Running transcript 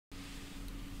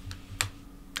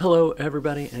Hello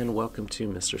everybody and welcome to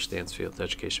Mr. Stansfield's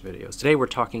Education Videos. Today we're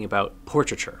talking about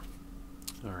portraiture.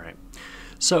 Alright,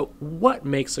 so what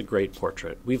makes a great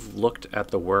portrait? We've looked at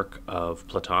the work of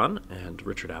Platon and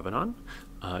Richard Avedon,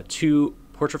 two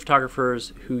portrait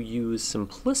photographers who use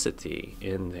simplicity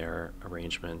in their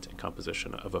arrangement and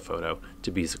composition of a photo to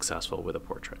be successful with a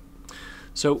portrait.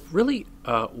 So really,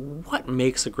 what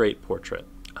makes a great portrait?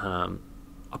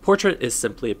 A portrait is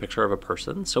simply a picture of a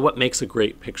person. So what makes a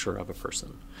great picture of a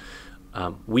person?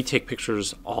 We take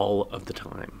pictures all of the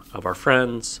time of our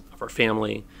friends, of our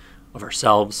family, of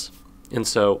ourselves. And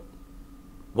so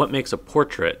what makes a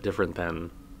portrait different than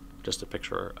just a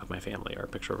picture of my family or a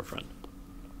picture of a friend?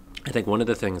 I think one of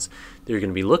the things that you're going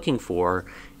to be looking for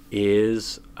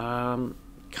is kind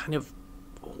of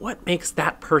what makes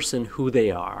that person who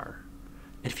they are.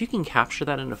 And if you can capture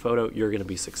that in a photo, you're going to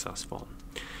be successful.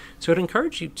 So I'd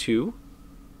encourage you to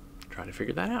try to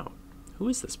figure that out. Who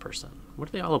is this person? What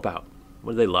are they all about?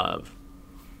 What do they love?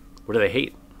 What do they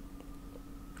hate?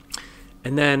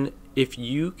 And then if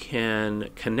you can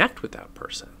connect with that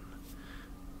person,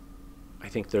 I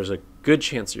think there's a good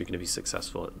chance that you're going to be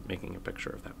successful at making a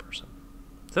picture of that person.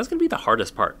 So that's going to be the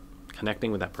hardest part,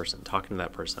 connecting with that person, talking to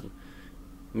that person,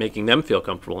 making them feel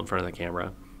comfortable in front of the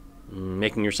camera,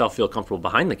 making yourself feel comfortable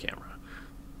behind the camera.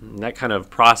 And that kind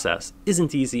of process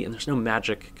isn't easy, and there's no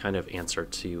magic kind of answer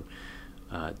to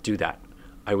do that.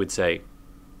 I would say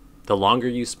the longer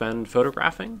you spend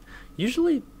photographing,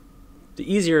 usually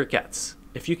the easier it gets.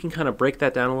 If you can kind of break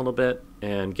that down a little bit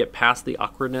and get past the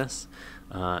awkwardness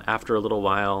after a little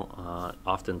while,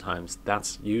 oftentimes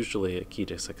that's usually a key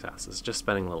to success, is just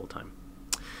spending a little time.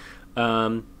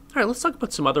 All right, let's talk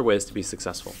about some other ways to be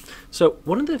successful. So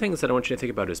one of the things that I want you to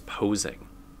think about is posing.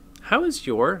 How is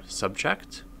your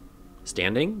subject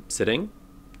standing, sitting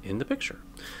in the picture?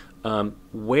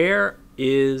 Where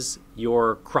is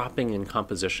your cropping and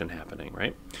composition happening,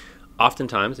 right?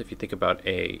 Oftentimes, if you think about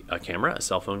a camera, a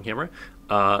cell phone camera,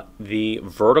 the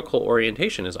vertical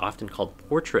orientation is often called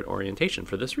portrait orientation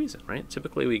for this reason, right?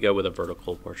 Typically, we go with a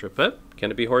vertical portrait, but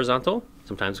can it be horizontal?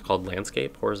 Sometimes called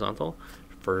landscape horizontal.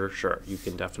 For sure, you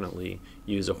can definitely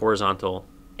use a horizontal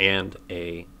and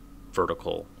a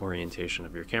vertical orientation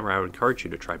of your camera. I would encourage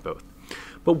you to try both.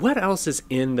 But what else is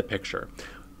in the picture?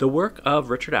 The work of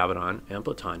Richard Avedon and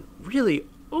Platon really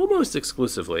almost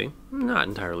exclusively, not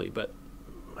entirely, but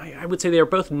I would say they are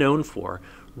both known for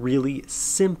really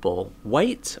simple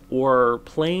white or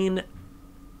plain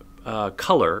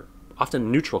color, often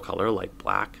neutral color like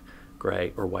black,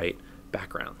 gray, or white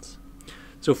backgrounds.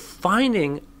 So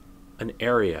finding an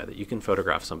area that you can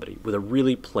photograph somebody with a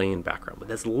really plain background,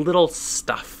 with as little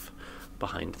stuff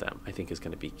behind them, I think is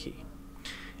going to be key.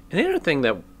 And the other thing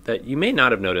that you may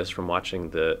not have noticed from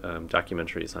watching the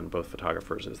documentaries on both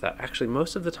photographers is that actually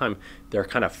most of the time they're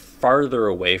kind of farther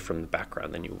away from the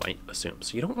background than you might assume.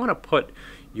 So you don't want to put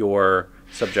your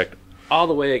subject all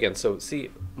the way against. So see,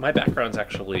 my background's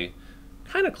actually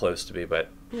kind of close to me, but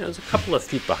there's a couple of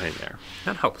feet behind there.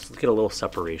 That helps get a little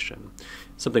separation.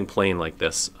 Something plain like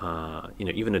this,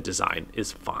 even a design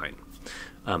is fine.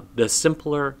 The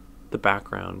simpler the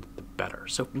background, the better.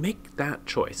 So make that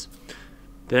choice.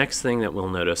 The next thing that we'll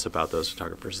notice about those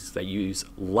photographers is they use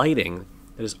lighting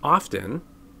that is often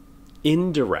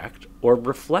indirect or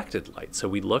reflected light. So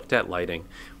we looked at lighting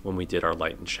when we did our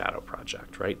light and shadow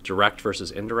project, right? Direct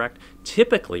versus indirect.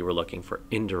 Typically, we're looking for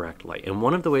indirect light. And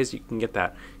one of the ways you can get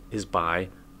that is by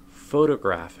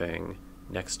photographing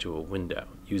next to a window,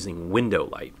 using window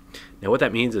light. Now what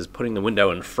that means is putting the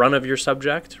window in front of your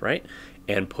subject, right?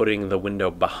 And putting the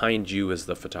window behind you as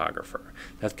the photographer.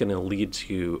 That's going to lead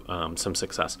to some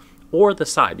success. Or the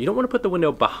side. You don't want to put the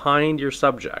window behind your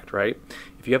subject, right?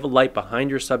 If you have a light behind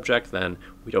your subject, then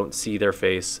we don't see their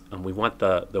face, and we want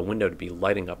the window to be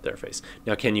lighting up their face.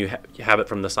 Now, can you have it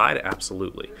from the side?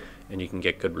 Absolutely. And you can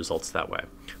get good results that way.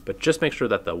 But just make sure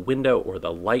that the window or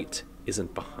the light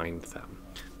isn't behind them.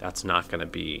 That's not going to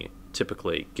be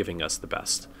typically giving us the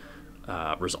best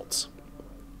results.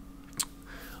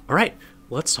 All right,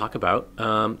 let's talk about,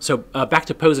 back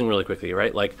to posing really quickly,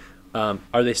 right? Like,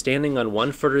 are they standing on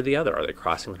one foot or the other? Are they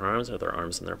crossing their arms? Are their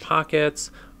arms in their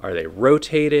pockets? Are they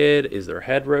rotated? Is their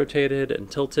head rotated and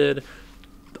tilted?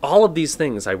 All of these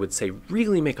things, I would say,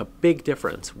 really make a big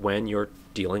difference when you're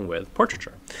dealing with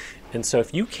portraiture. And so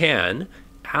if you can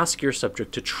ask your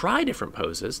subject to try different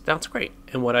poses, that's great.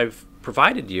 And what I've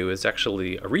provided you is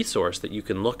actually a resource that you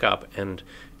can look up and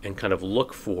kind of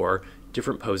look for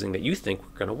different posing that you think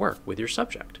are going to work with your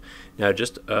subject. Now,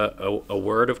 just a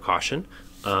word of caution,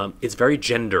 it's very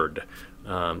gendered.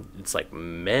 It's like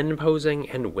men posing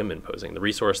and women posing, the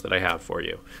resource that I have for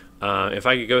you. If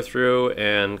I could go through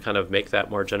and kind of make that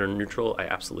more gender neutral, I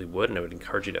absolutely would, and I would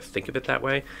encourage you to think of it that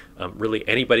way. Really,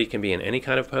 anybody can be in any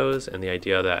kind of pose, and the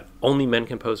idea that only men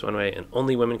can pose one way and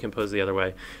only women can pose the other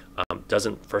way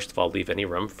doesn't, first of all, leave any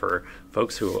room for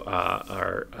folks who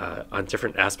are on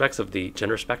different aspects of the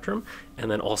gender spectrum, and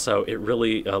then also it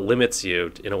really limits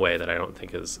you in a way that I don't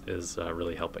think is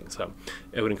really helping. So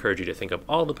I would encourage you to think of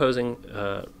all the posing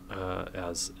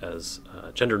as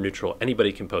gender neutral.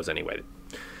 Anybody can pose anyway.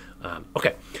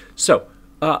 Okay, so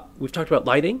we've talked about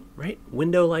lighting, right?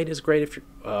 Window light is great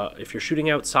if you're shooting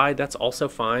outside. That's also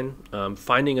fine.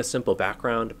 Finding a simple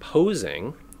background,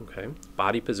 posing, okay,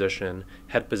 body position,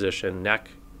 head position, neck,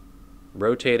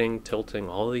 rotating, tilting,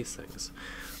 all of these things.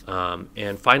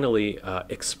 And finally,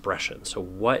 expression. So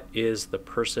what is the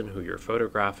person who you're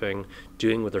photographing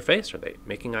doing with their face? Are they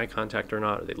making eye contact or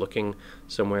not? Are they looking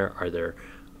somewhere? Are there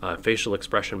facial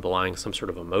expression belying some sort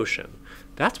of emotion?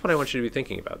 That's what I want you to be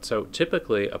thinking about. So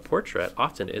typically a portrait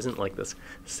often isn't like this,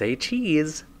 say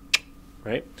cheese,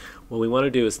 right? What we want to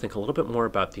do is think a little bit more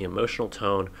about the emotional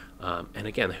tone. And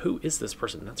again, who is this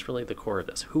person? That's really the core of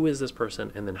this. Who is this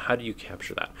person? And then how do you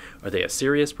capture that? Are they a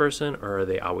serious person, or are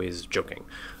they always joking?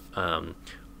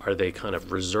 Are they kind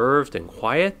of reserved and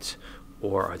quiet,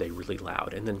 or are they really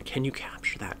loud? And then can you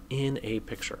capture that in a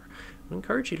picture? I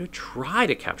encourage you to try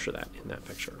to capture that in that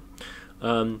picture.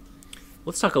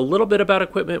 Let's talk a little bit about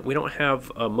equipment. We don't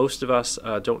have, most of us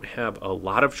don't have a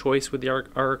lot of choice with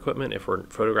our equipment if we're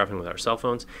photographing with our cell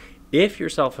phones. If your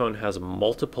cell phone has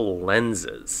multiple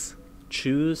lenses,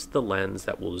 choose the lens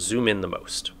that will zoom in the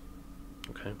most.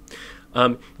 Okay.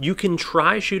 You can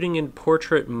try shooting in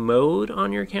portrait mode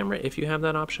on your camera if you have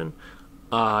that option.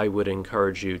 I would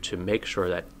encourage you to make sure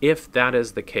that if that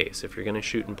is the case, if you're going to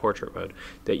shoot in portrait mode,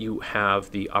 that you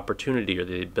have the opportunity or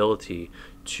the ability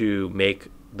to make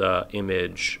the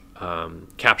image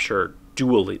capture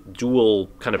dual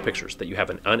kind of pictures, that you have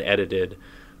an unedited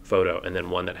photo and then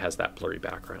one that has that blurry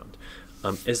background.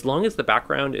 As long as the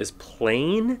background is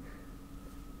plain,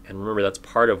 and remember that's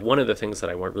part of one of the things that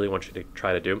I really want you to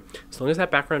try to do, as long as that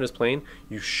background is plain,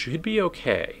 you should be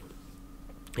okay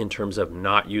in terms of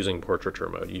not using portraiture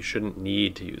mode. You shouldn't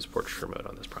need to use portraiture mode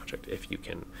on this project if you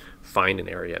can find an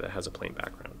area that has a plain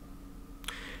background.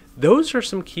 Those are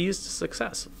some keys to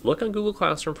success. Look on Google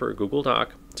Classroom for a Google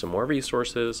Doc, some more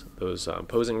resources, those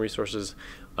posing resources,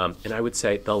 and I would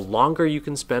say the longer you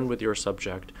can spend with your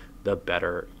subject, the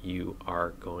better you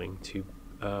are going to,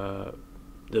 the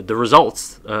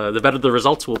better the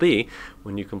results will be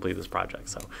when you complete this project.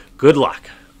 So good luck.